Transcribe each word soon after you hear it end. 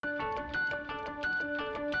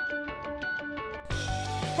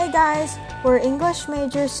guys, we're English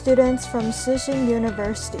major students from SHU ENG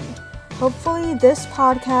University. Hopefully this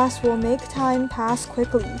podcast will make time pass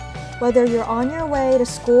quickly, whether you're on your way to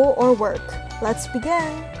school or work. Let's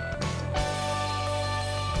begin!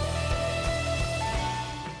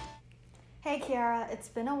 Hey Kiara, it's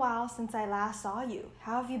been a while since I last saw you.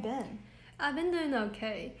 How have you been? I've been doing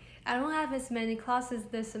okay. I don't have as many classes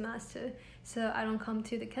this semester, so I don't come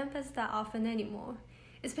to the campus that often anymore.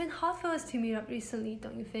 It's been hard for us to meet up recently,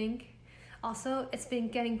 don't you think? Also, it's been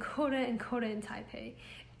getting colder and colder in Taipei.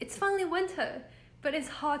 It's finally winter, but it's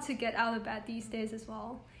hard to get out of bed these days as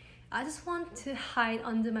well. I just want to hide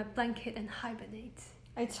under my blanket and hibernate.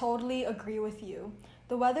 I totally agree with you.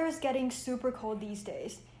 The weather is getting super cold these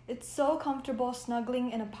days. It's so comfortable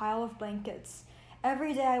snuggling in a pile of blankets.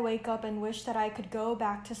 Every day I wake up and wish that I could go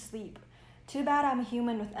back to sleep. Too bad I'm a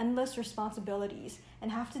human with endless responsibilities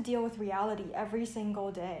and have to deal with reality every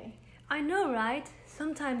single day. I know, right?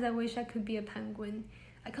 Sometimes I wish I could be a penguin.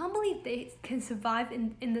 I can't believe they can survive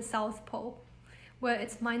in the South Pole, where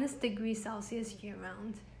it's -°C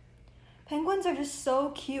year-round. Penguins are just so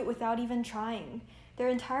cute without even trying. Their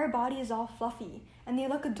entire body is all fluffy, and they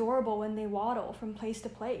look adorable when they waddle from place to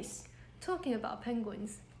place. Talking about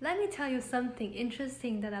penguins, let me tell you something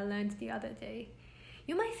interesting that I learned the other day.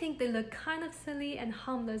 You might think they look kind of silly and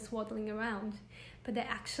harmless waddling around, but they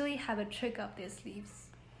actually have a trick up their sleeves.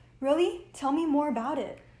 Really? Tell me more about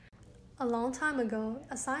it. A long time ago,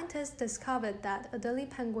 a scientist discovered that adult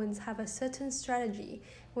penguins have a certain strategy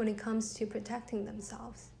when it comes to protecting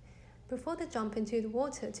themselves. Before they jump into the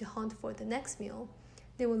water to hunt for the next meal,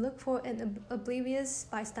 they will look for an oblivious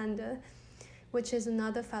bystander, which is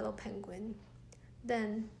another fellow penguin.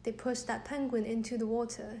 Then they push that penguin into the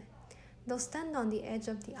water. They'll stand on the edge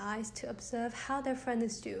of the ice to observe how their friend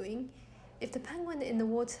is doing. If the penguin in the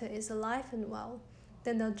water is alive and well,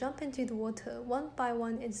 then they'll jump into the water one by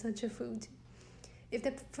one in search of food. If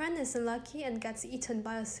the friend is unlucky and gets eaten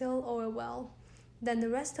by a seal or a whale, then the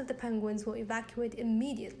rest of the penguins will evacuate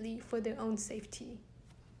immediately for their own safety.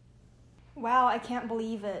 Wow, I can't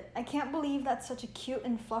believe it. I can't believe that such a cute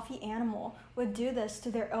and fluffy animal would do this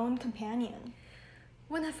to their own companion.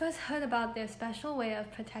 When I first heard about their special way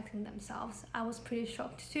of protecting themselves, I was pretty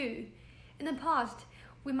shocked too. In the past,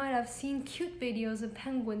 we might have seen cute videos of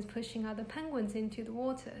penguins pushing other penguins into the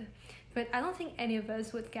water, but I don't think any of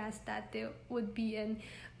us would guess that there would be an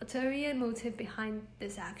ulterior motive behind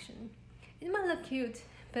this action. It might look cute,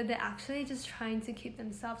 but they're actually just trying to keep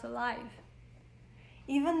themselves alive.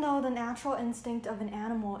 Even though the natural instinct of an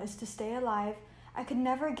animal is to stay alive, I could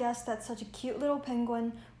never guess that such a cute little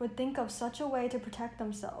penguin would think of such a way to protect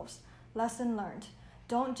themselves. Lesson learned.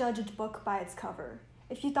 Don't judge a book by its cover.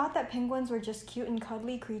 If you thought that penguins were just cute and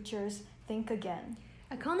cuddly creatures, think again.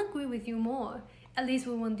 I can't agree with you more. At least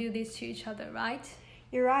we won't do this to each other, right?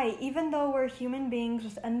 You're right. Even though we're human beings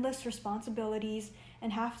with endless responsibilities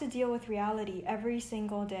and have to deal with reality every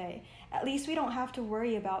single day, at least we don't have to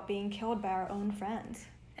worry about being killed by our own friends.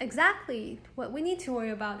 Exactly. What we need to worry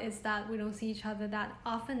about is that we don't see each other that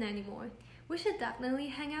often anymore. We should definitely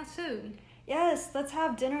hang out soon. Yes, let's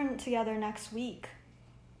have dinner together next week.